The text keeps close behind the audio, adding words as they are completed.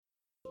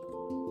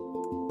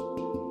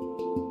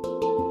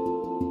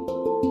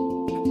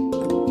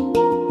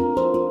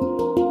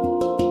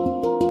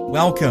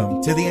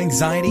Welcome to the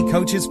Anxiety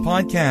Coaches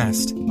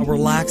Podcast, a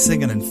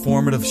relaxing and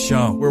informative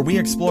show where we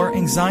explore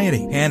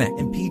anxiety, panic,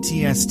 and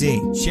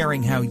PTSD,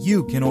 sharing how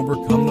you can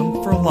overcome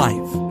them for life.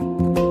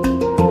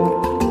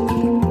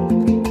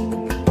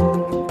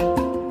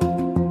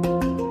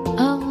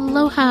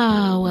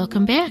 Aloha!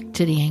 Welcome back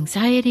to the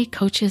Anxiety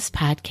Coaches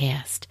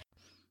Podcast.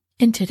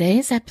 In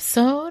today's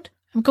episode,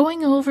 I'm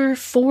going over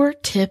 4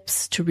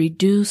 tips to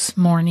reduce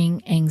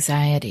morning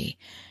anxiety.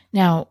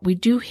 Now, we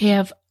do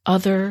have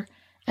other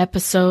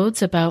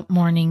episodes about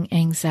morning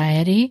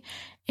anxiety,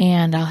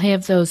 and I'll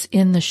have those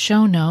in the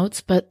show notes,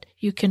 but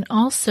you can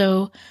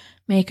also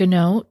make a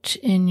note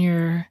in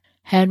your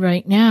head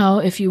right now.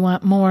 If you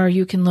want more,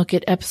 you can look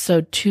at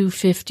episode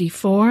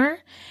 254,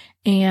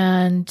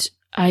 and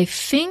I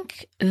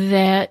think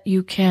that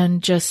you can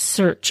just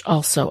search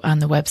also on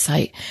the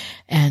website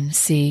and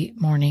see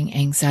morning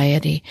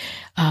anxiety.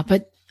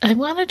 But I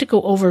wanted to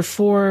go over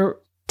 4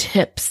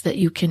 tips that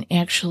you can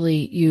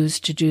actually use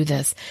to do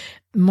this.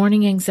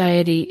 Morning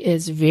anxiety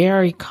is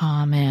very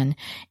common,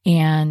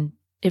 and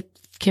it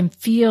can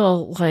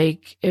feel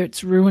like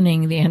it's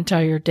ruining the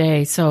entire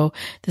day. So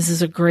this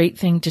is a great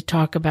thing to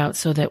talk about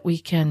so that we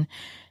can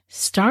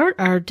start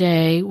our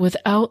day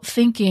without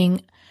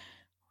thinking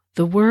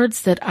the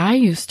words that I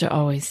used to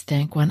always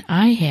think when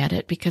I had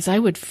it, because I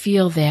would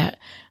feel that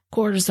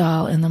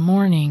cortisol in the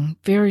morning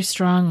very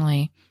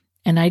strongly,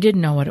 and I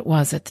didn't know what it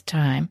was at the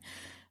time,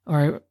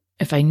 or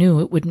if I knew,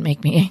 it wouldn't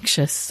make me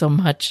anxious so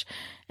much.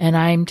 And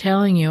I'm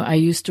telling you, I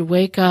used to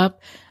wake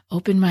up,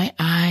 open my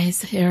eyes,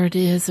 there it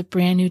is, a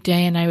brand new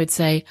day, and I would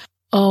say,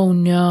 oh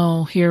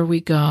no, here we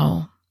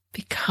go,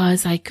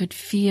 because I could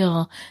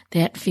feel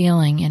that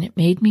feeling, and it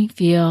made me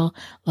feel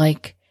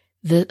like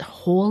the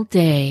whole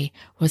day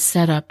was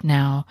set up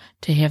now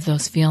to have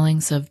those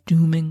feelings of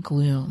doom and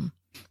gloom.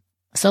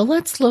 So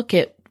let's look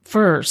at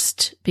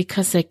first,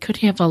 because I could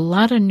have a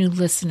lot of new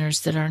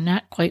listeners that are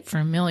not quite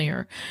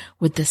familiar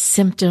with the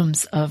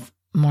symptoms of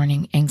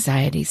morning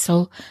anxiety.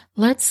 So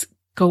let's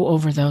go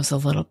over those a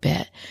little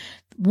bit.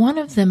 One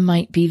of them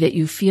might be that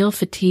you feel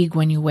fatigue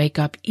when you wake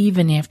up,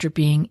 even after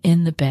being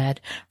in the bed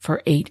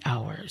for 8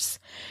 hours.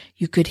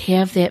 You could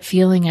have that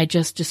feeling I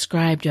just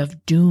described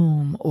of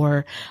doom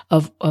or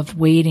of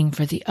waiting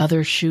for the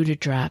other shoe to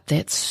drop.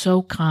 That's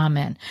so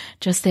common.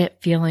 Just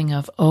that feeling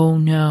of, oh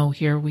no,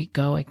 here we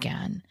go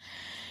again.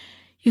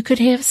 You could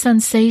have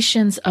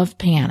sensations of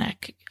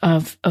panic,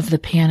 of the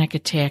panic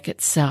attack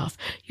itself.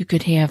 You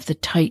could have the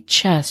tight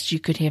chest. You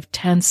could have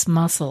tense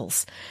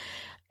muscles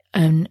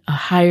and a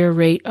higher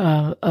rate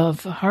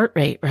of heart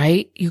rate,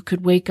 right? You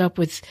could wake up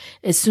with,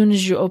 as soon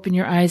as you open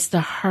your eyes, the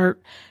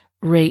heart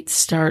rate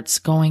starts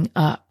going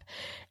up.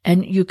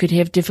 And you could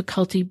have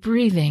difficulty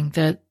breathing,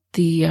 the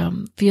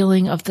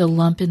feeling of the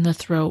lump in the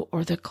throat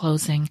or the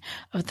closing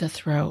of the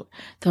throat.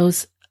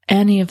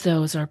 Any of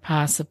those are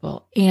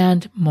possible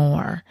and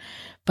more.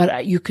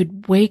 But you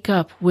could wake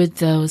up with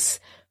those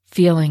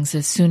feelings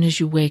as soon as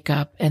you wake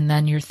up, and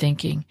then you're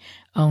thinking,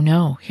 oh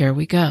no, here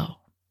we go.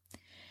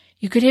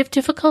 You could have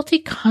difficulty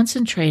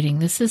concentrating.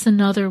 This is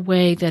another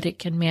way that it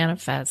can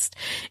manifest,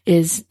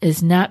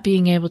 is not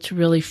being able to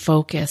really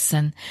focus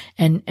and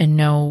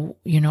know,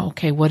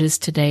 okay, what is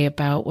today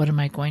about? What am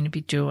I going to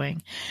be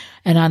doing?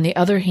 And on the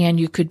other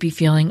hand, you could be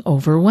feeling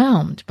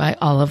overwhelmed by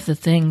all of the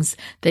things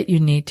that you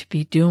need to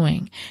be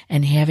doing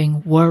and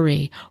having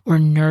worry or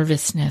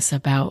nervousness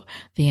about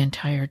the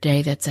entire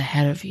day that's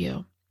ahead of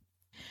you.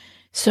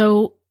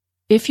 So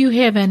if you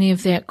have any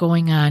of that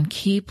going on,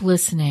 keep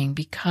listening,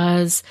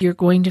 because you're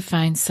going to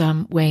find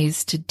some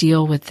ways to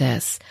deal with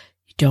this.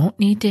 You don't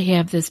need to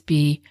have this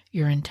be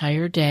your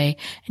entire day,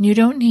 and you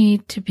don't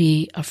need to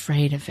be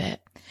afraid of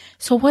it.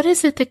 So what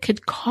is it that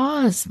could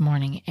cause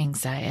morning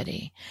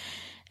anxiety?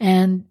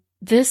 And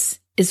this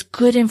is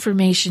good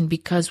information,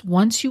 because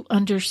once you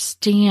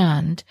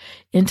understand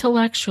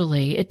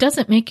intellectually, it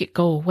doesn't make it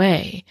go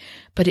away,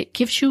 but it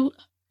gives you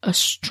a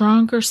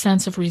stronger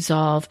sense of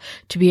resolve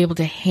to be able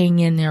to hang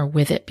in there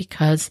with it,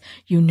 because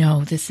you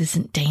know this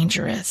isn't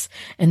dangerous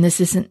and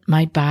this isn't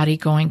my body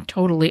going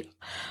totally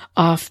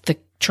off the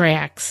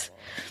tracks.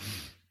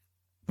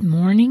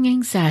 Morning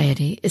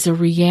anxiety is a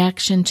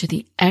reaction to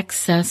the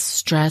excess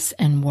stress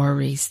and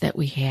worries that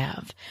we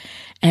have.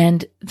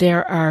 And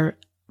there are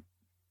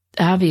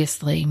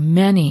obviously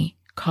many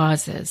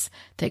causes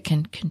that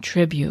can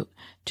contribute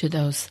to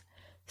those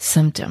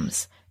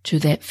symptoms, to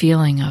that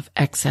feeling of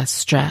excess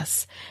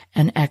stress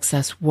and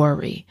excess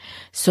worry.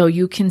 So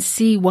you can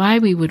see why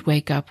we would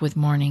wake up with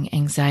morning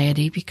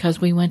anxiety, because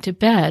we went to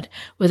bed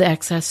with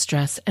excess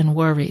stress and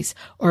worries,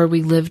 or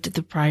we lived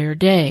the prior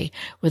day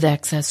with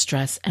excess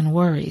stress and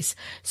worries.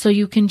 So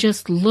you can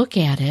just look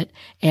at it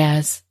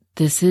as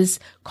this is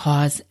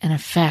cause and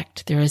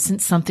effect. There isn't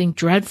something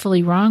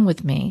dreadfully wrong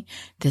with me.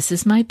 This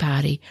is my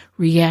body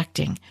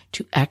reacting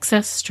to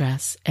excess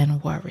stress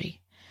and worry.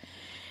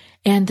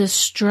 And the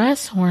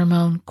stress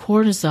hormone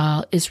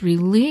cortisol is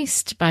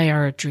released by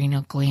our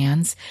adrenal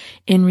glands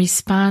in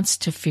response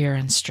to fear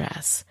and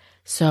stress.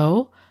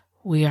 So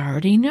we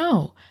already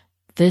know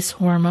this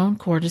hormone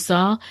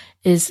cortisol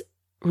is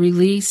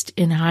released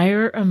in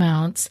higher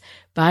amounts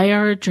by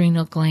our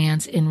adrenal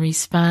glands in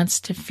response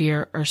to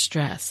fear or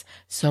stress.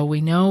 So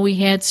we know we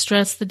had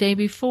stress the day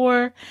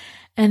before,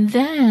 and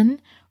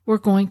then we're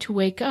going to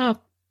wake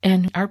up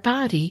and our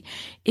body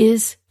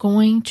is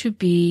going to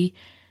be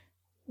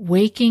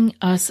waking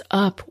us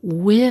up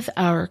with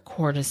our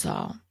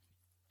cortisol.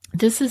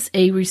 This is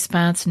a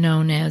response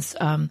known as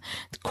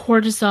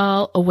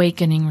cortisol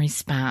awakening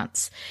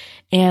response.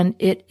 And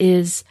it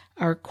is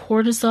our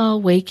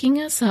cortisol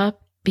waking us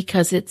up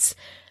because it's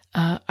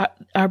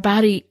our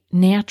body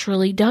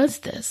naturally does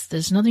this.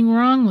 There's nothing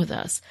wrong with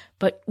us.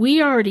 But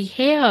we already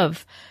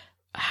have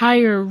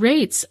higher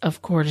rates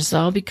of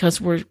cortisol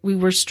because we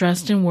were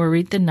stressed and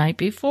worried the night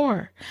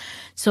before.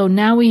 So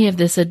now we have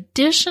this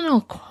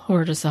additional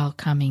cortisol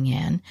coming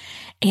in,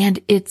 and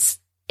it's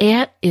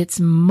at its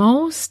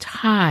most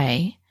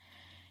high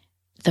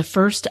the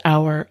first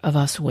hour of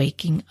us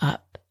waking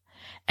up.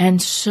 And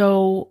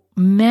so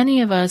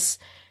many of us,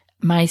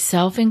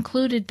 myself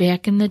included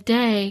back in the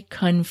day,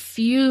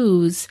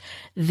 confuse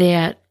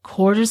that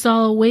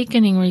cortisol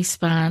awakening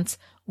response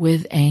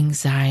with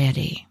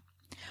anxiety.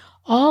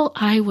 All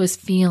I was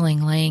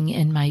feeling laying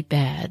in my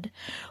bed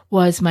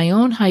was my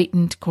own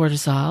heightened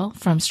cortisol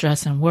from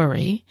stress and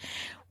worry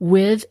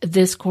with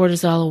this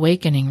cortisol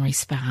awakening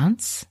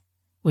response,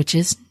 which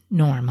is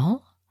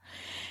normal.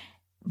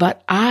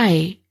 But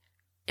I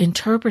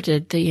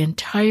interpreted the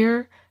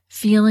entire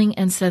feeling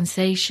and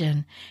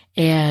sensation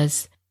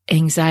as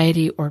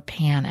anxiety or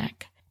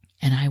panic.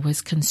 And I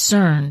was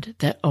concerned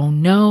that, oh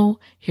no,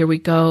 here we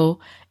go.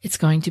 It's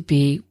going to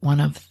be one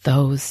of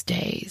those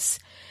days.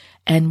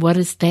 And what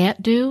does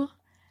that do?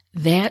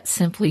 That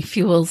simply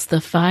fuels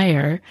the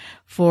fire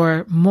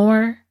for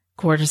more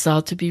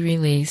cortisol to be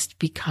released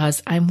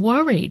because I'm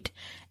worried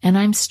and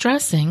I'm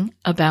stressing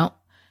about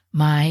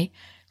my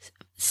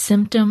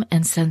symptom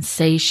and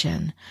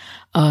sensation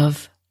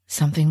of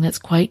something that's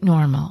quite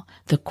normal,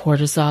 the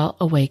cortisol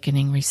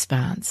awakening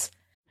response.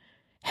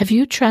 Have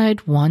you tried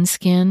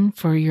OneSkin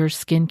for your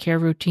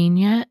skincare routine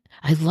yet?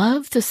 I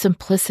love the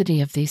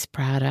simplicity of these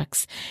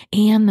products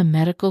and the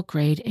medical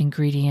grade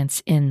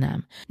ingredients in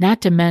them,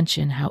 not to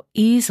mention how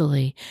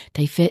easily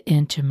they fit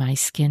into my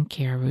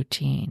skincare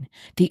routine.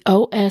 The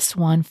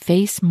OS1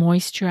 Face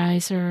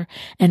Moisturizer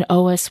and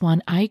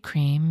OS1 Eye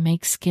Cream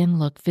make skin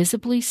look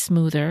visibly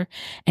smoother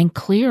and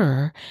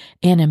clearer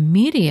and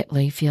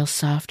immediately feel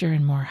softer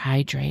and more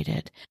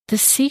hydrated. The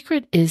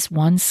secret is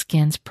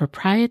OneSkin's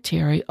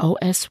proprietary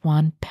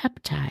OS1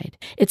 peptide.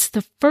 It's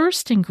the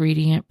first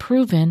ingredient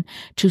proven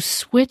to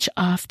switch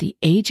off the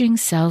aging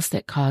cells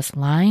that cause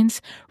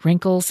lines,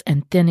 wrinkles,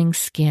 and thinning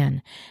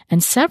skin,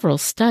 and several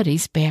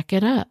studies back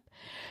it up.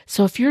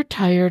 So if you're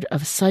tired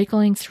of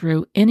cycling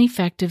through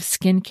ineffective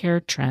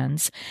skincare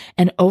trends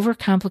and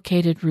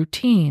overcomplicated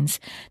routines,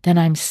 then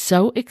I'm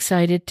so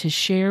excited to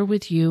share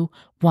with you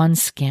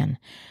OneSkin,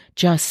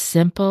 just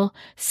simple,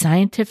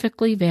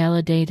 scientifically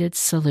validated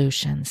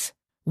solutions.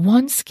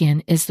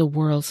 OneSkin is the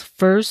world's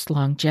first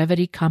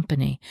longevity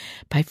company.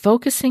 By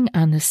focusing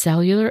on the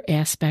cellular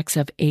aspects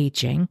of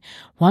aging,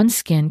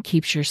 OneSkin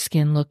keeps your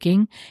skin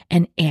looking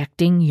and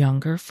acting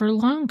younger for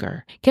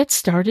longer. Get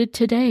started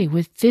today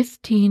with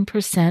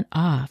 15%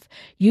 off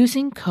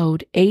using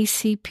code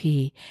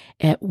ACP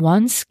at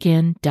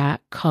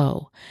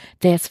oneskin.co.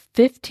 That's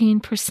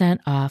 15%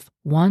 off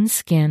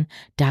oneskin.co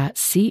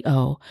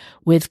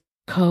with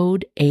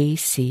code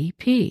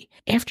ACP.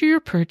 After your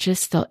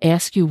purchase, they'll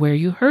ask you where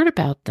you heard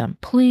about them.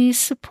 Please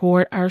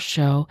support our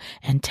show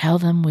and tell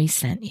them we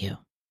sent you.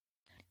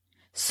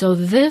 So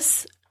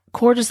this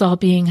cortisol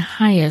being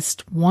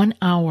highest 1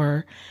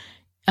 hour,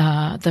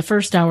 the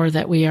first hour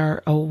that we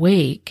are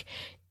awake,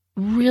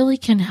 really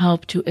can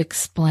help to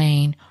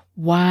explain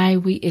why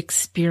we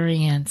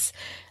experience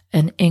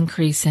an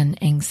increase in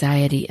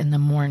anxiety in the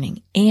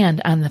morning.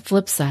 And on the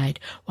flip side,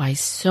 why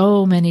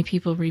so many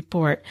people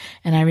report,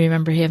 and I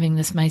remember having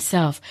this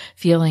myself,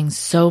 feeling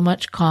so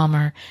much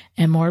calmer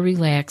and more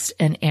relaxed,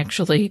 and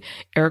actually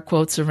air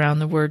quotes around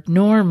the word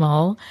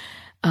normal,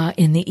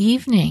 in the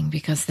evening,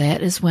 because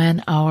that is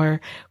when our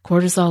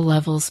cortisol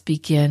levels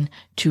begin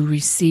to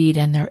recede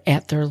and they're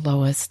at their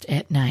lowest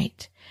at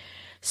night.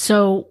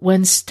 So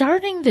when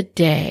starting the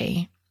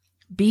day,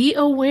 be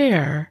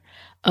aware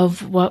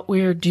of what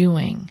we're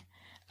doing,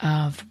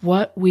 of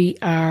what we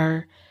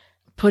are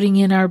putting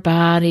in our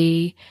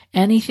body,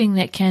 anything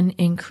that can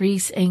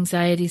increase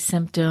anxiety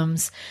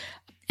symptoms,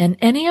 and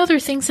any other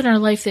things in our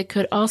life that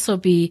could also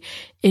be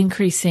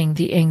increasing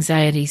the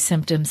anxiety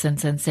symptoms and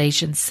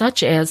sensations,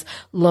 such as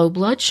low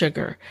blood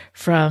sugar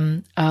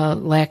from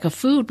lack of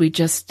food. We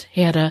just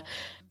had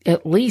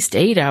at least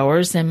 8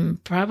 hours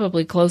and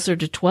probably closer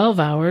to 12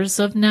 hours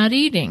of not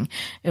eating.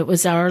 It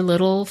was our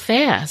little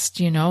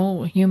fast. You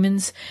know,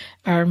 humans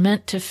are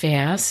meant to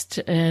fast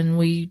and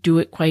we do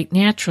it quite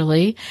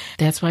naturally.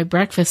 That's why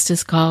breakfast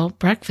is called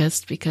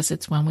breakfast, because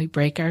it's when we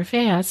break our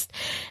fast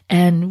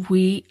and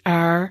we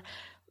are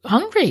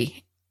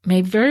hungry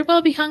may very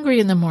well be hungry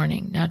in the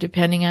morning. Now,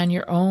 depending on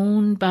your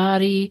own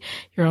body,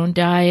 your own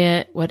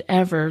diet,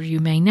 whatever, you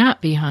may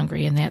not be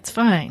hungry, and that's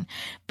fine.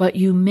 But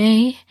you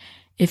may,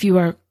 if you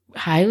are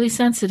highly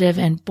sensitive,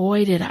 and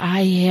boy, did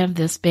I have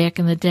this back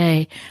in the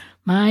day,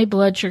 my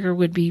blood sugar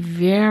would be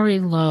very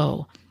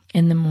low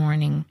in the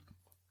morning,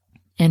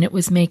 and it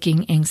was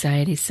making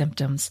anxiety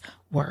symptoms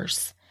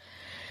worse.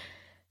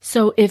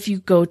 So if you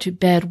go to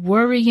bed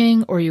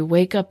worrying or you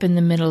wake up in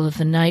the middle of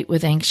the night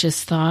with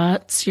anxious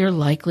thoughts, you're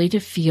likely to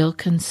feel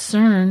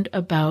concerned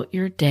about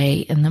your day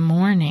in the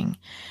morning,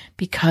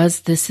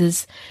 because this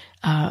is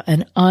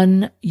an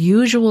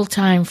unusual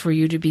time for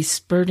you to be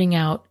spurting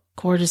out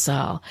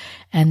cortisol,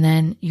 and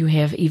then you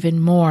have even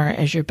more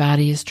as your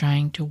body is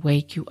trying to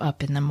wake you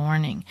up in the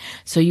morning.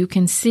 So you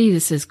can see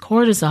this is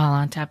cortisol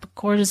on top of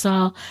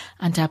cortisol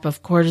on top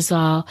of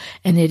cortisol,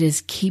 and it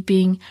is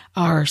keeping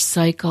our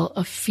cycle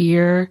of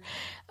fear.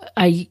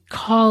 I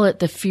call it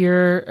the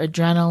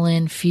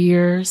adrenaline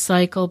fear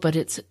cycle, but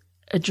it's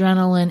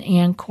adrenaline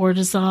and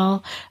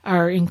cortisol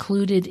are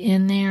included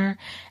in there.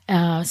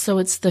 So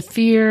it's the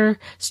fear,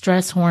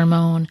 stress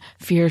hormone,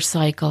 fear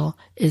cycle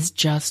is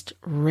just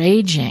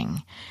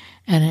raging.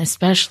 And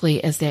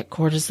especially as that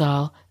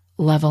cortisol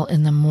level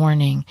in the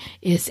morning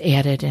is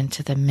added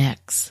into the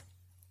mix.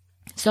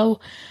 So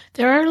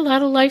there are a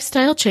lot of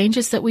lifestyle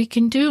changes that we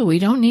can do. We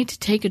don't need to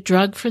take a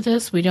drug for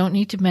this. We don't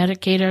need to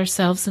medicate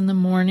ourselves in the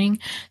morning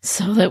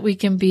so that we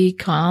can be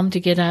calm to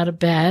get out of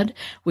bed.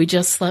 We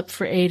just slept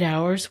for 8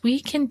 hours. We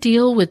can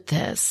deal with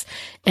this.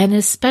 And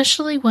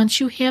especially once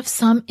you have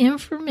some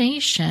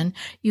information,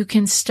 you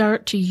can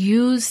start to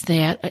use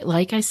that,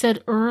 like I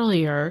said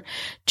earlier,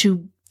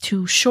 to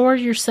shore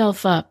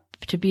yourself up,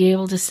 to be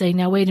able to say,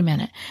 now wait a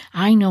minute,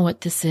 I know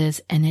what this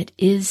is, and it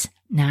is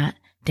not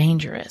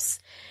dangerous.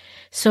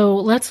 So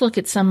let's look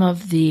at some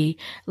of the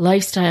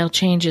lifestyle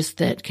changes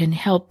that can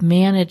help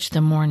manage the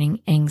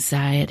morning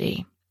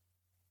anxiety.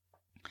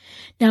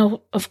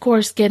 Now, of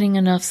course, getting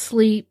enough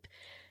sleep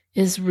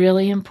is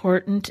really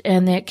important,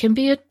 and that can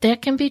be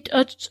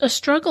a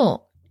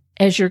struggle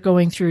as you're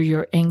going through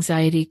your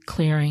anxiety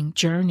clearing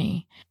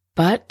journey.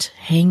 But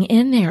hang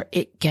in there.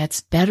 It gets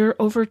better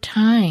over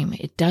time.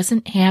 It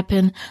doesn't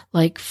happen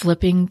like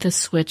flipping the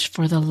switch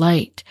for the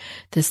light.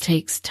 This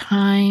takes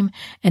time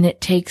and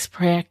it takes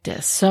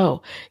practice.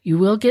 So you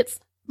will get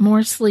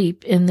more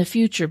sleep in the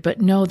future, but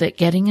know that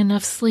getting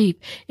enough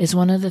sleep is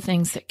one of the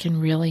things that can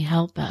really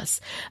help us.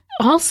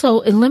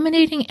 Also,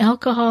 eliminating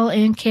alcohol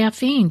and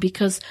caffeine,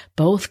 because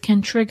both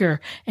can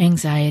trigger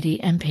anxiety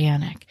and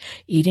panic.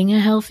 Eating a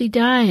healthy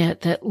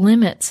diet that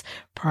limits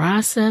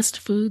processed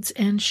foods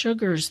and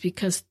sugars,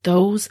 because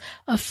those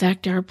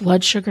affect our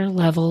blood sugar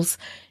levels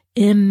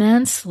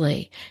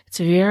immensely. It's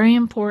very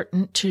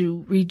important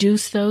to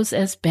reduce those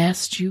as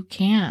best you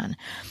can.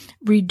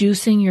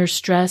 Reducing your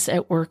stress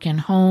at work and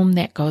home,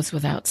 that goes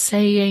without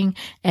saying,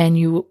 and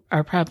you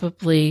are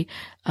probably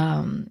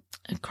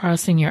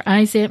crossing your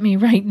eyes at me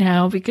right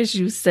now because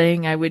you're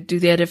saying I would do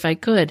that if I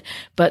could,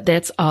 but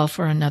that's all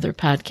for another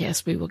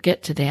podcast. We will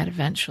get to that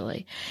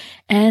eventually.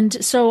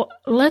 And so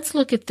let's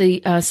look at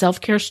the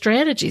self-care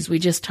strategies. We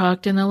just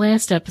talked in the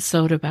last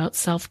episode about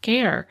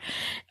self-care.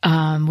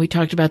 We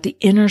talked about the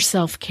inner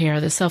self-care,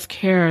 the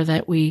self-care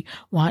that we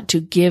want to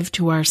give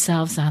to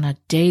ourselves on a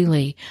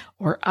daily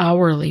or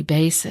hourly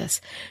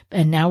basis.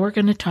 And now we're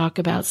going to talk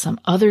about some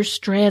other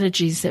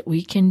strategies that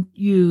we can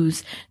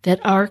use that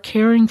are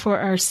caring for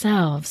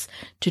ourselves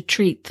to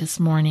treat this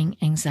morning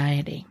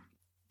anxiety.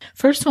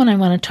 First one I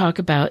want to talk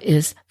about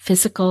is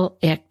physical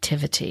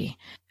activity.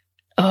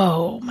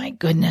 Oh my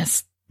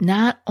goodness.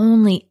 Not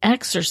only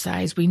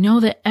exercise, we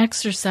know that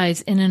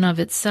exercise in and of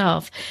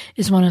itself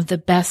is one of the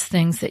best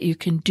things that you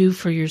can do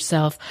for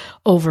yourself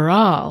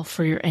overall,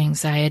 for your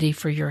anxiety,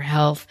 for your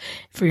health,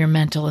 for your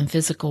mental and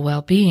physical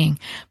well-being.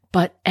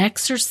 But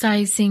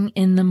exercising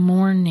in the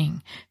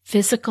morning,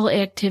 physical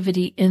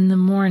activity in the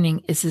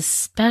morning is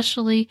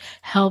especially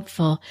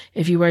helpful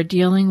if you are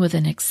dealing with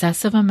an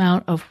excessive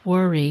amount of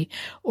worry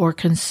or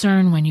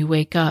concern when you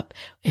wake up.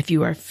 If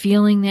you are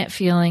feeling that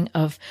feeling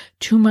of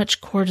too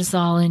much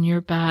cortisol in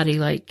your body,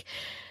 like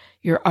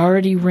you're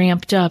already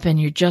ramped up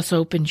and you just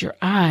opened your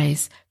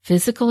eyes,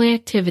 physical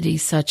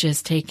activities such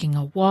as taking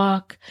a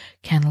walk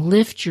can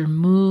lift your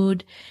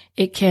mood.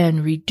 It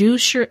can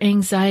reduce your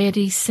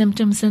anxiety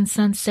symptoms and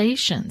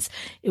sensations.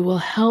 It will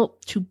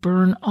help to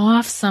burn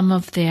off some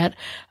of that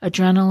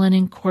adrenaline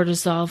and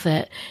cortisol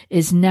that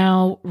is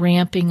now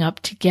ramping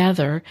up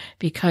together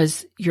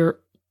because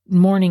your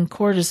morning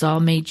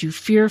cortisol made you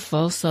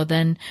fearful. So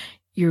then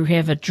you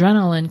have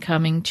adrenaline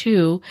coming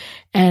too,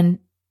 and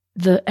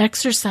the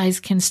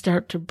exercise can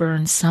start to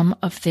burn some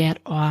of that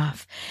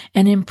off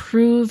and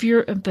improve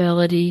your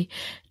ability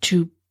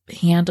to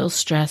handle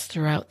stress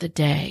throughout the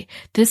day.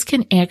 This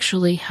can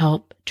actually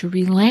help to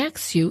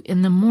relax you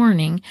in the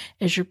morning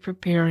as you're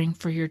preparing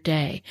for your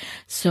day.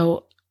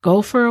 So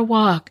go for a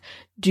walk,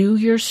 do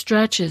your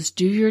stretches,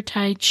 do your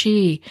Tai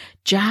Chi,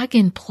 jog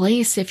in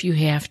place if you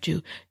have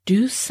to,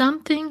 do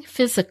something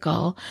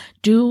physical,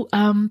 do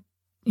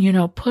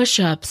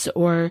push-ups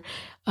or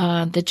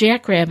the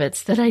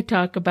jackrabbits that I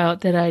talk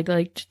about that I'd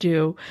like to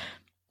do.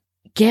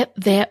 Get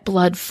that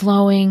blood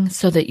flowing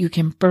so that you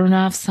can burn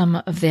off some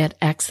of that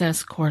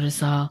excess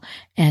cortisol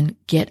and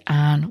get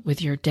on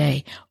with your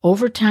day.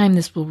 Over time,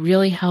 this will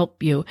really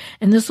help you,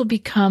 and this will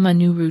become a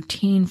new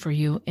routine for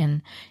you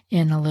in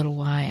a little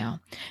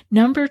while.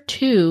 Number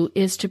 2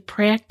 is to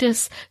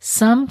practice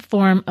some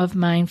form of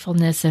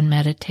mindfulness and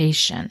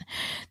meditation.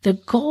 The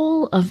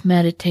goal of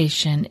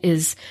meditation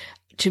is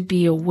to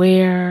be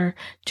aware,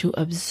 to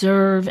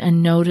observe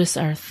and notice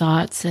our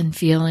thoughts and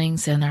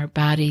feelings and our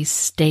body's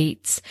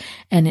states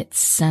and its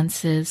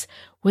senses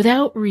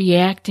without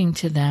reacting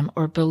to them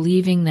or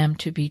believing them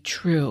to be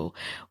true.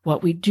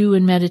 What we do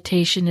in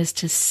meditation is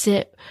to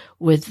sit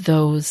with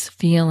those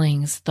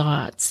feelings,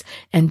 thoughts,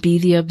 and be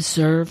the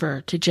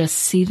observer, to just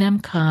see them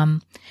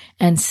come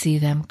and see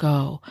them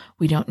go.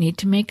 We don't need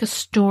to make a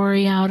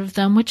story out of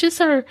them, which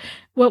is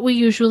what we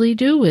usually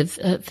do with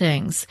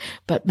things.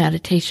 But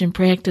meditation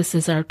practice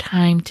is our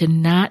time to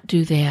not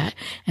do that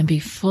and be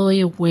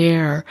fully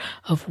aware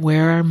of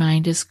where our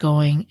mind is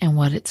going and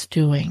what it's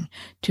doing,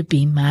 to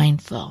be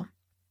mindful.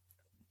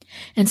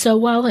 And so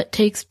while it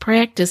takes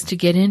practice to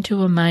get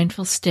into a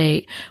mindful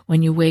state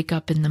when you wake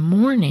up in the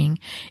morning,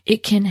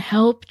 it can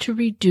help to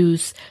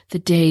reduce the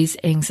day's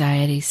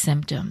anxiety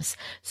symptoms.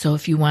 So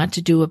if you want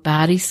to do a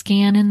body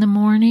scan in the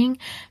morning,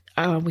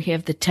 we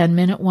have the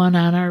 10-minute one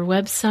on our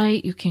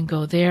website. You can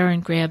go there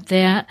and grab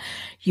that.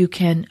 You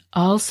can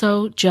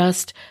also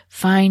just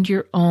find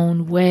your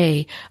own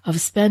way of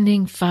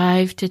spending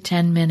 5 to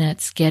 10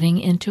 minutes getting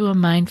into a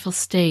mindful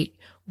state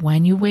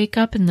when you wake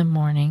up in the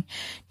morning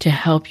to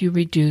help you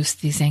reduce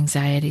these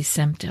anxiety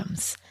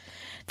symptoms.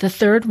 The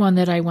third one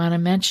that I want to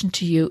mention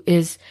to you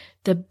is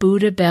the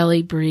Buddha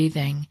belly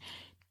breathing.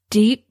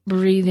 Deep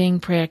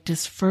breathing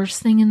practice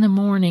first thing in the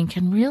morning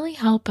can really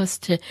help us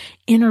to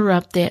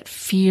interrupt that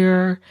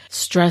fear,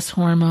 stress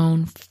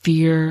hormone,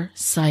 fear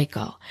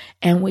cycle.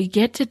 And we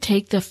get to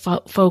take the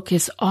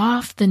focus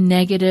off the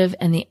negative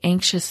and the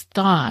anxious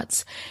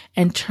thoughts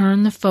and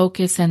turn the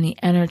focus and the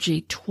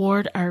energy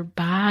toward our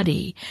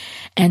body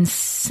and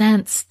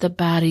sense the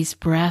body's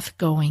breath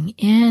going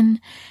in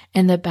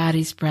and the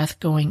body's breath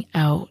going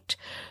out,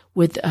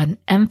 with an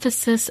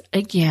emphasis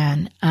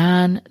again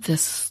on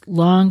this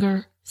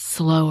longer,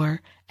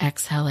 slower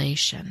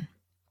exhalation.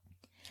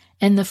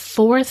 And the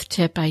fourth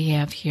tip I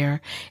have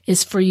here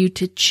is for you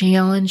to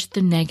challenge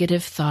the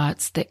negative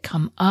thoughts that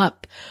come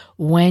up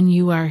when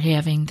you are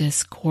having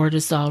this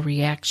cortisol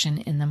reaction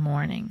in the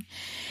morning.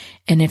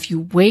 And if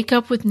you wake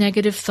up with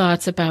negative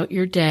thoughts about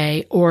your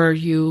day, or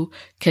you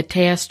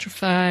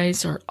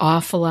catastrophize or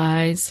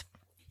awfulize,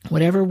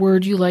 whatever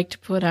word you like to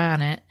put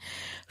on it,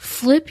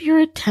 flip your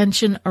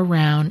attention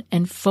around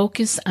and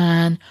focus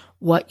on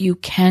what you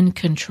can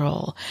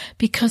control.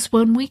 Because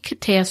when we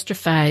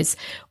catastrophize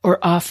or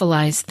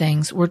awfulize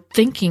things, we're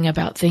thinking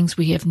about things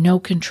we have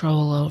no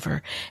control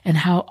over and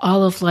how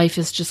all of life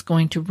is just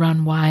going to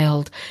run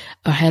wild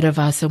ahead of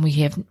us and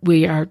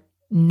we are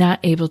not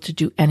able to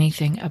do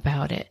anything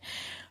about it.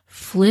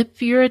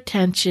 Flip your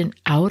attention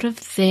out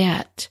of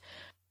that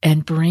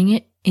and bring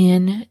it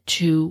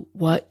into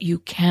what you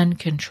can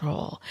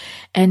control.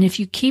 And if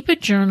you keep a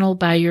journal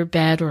by your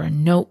bed or a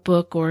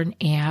notebook or an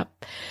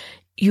app,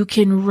 you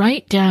can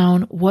write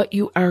down what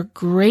you are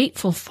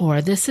grateful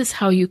for. This is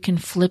how you can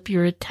flip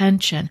your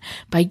attention,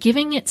 by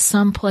giving it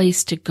some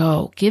place to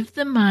go. Give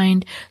the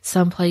mind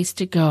some place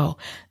to go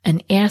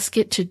and ask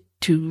it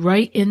to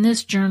write in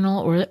this journal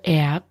or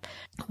app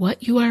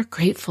what you are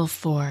grateful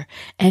for,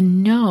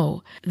 and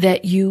know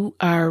that you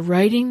are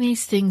writing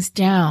these things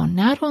down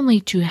not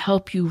only to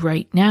help you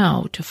right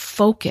now to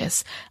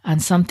focus on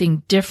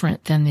something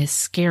different than this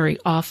scary,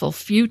 awful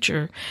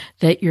future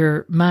that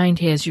your mind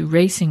has you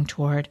racing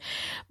toward,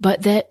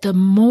 but that the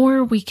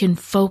more we can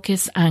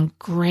focus on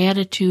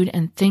gratitude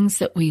and things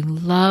that we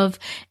love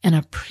and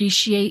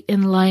appreciate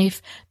in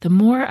life, the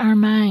more our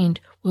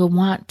mind will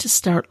want to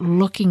start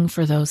looking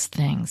for those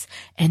things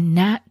and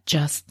not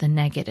just the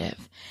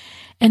negative.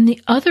 And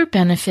the other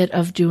benefit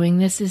of doing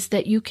this is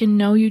that you can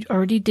know you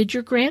already did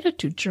your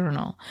gratitude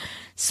journal.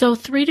 So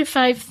 3 to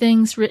 5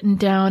 things written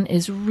down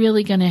is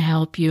really going to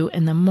help you,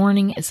 and the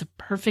morning is a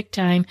perfect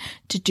time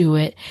to do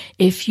it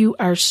if you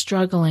are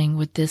struggling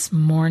with this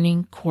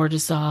morning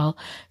cortisol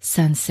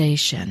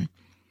sensation.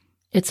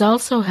 It's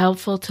also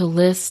helpful to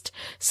list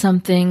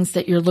some things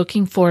that you're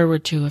looking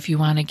forward to if you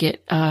want to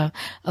get a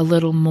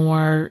little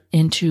more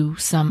into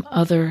some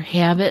other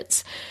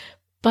habits.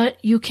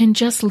 But you can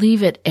just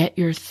leave it at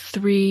your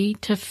 3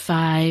 to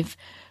 5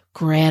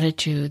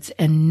 gratitudes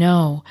and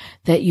know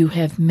that you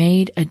have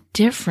made a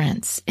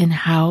difference in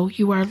how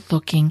you are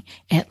looking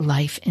at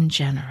life in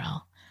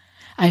general.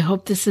 I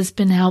hope this has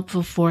been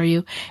helpful for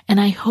you,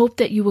 and I hope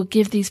that you will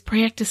give these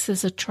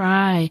practices a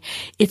try.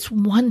 It's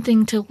one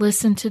thing to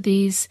listen to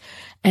these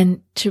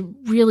and to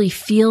really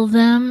feel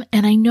them,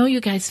 and I know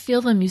you guys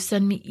feel them. You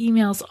send me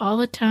emails all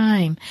the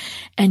time,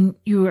 and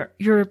your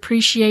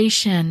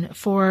appreciation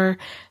for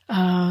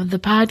the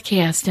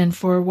podcast and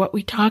for what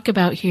we talk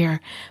about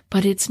here.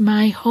 But it's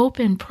my hope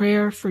and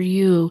prayer for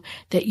you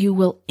that you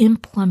will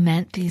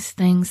implement these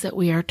things that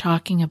we are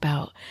talking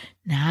about.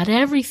 Not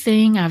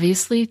everything.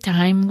 Obviously,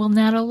 time will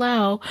not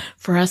allow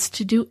for us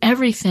to do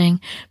everything,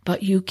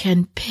 but you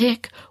can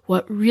pick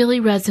what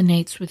really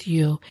resonates with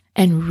you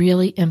and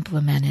really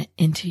implement it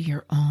into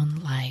your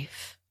own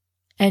life.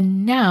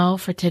 And now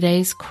for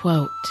today's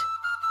quote.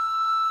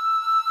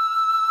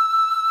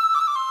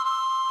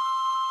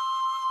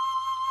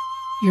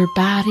 Your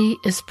body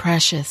is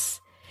precious.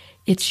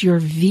 It's your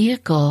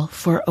vehicle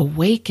for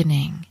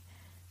awakening.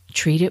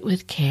 Treat it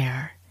with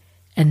care.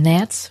 And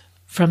that's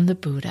from the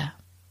Buddha.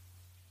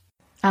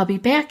 I'll be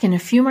back in a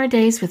few more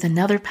days with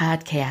another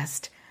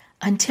podcast.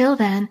 Until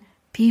then,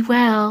 be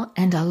well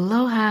and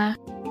aloha.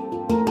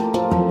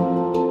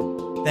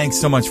 Thanks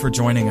so much for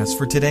joining us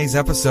for today's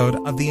episode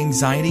of the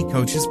Anxiety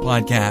Coaches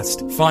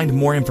Podcast. Find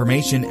more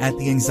information at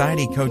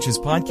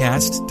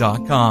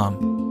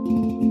theanxietycoachespodcast.com.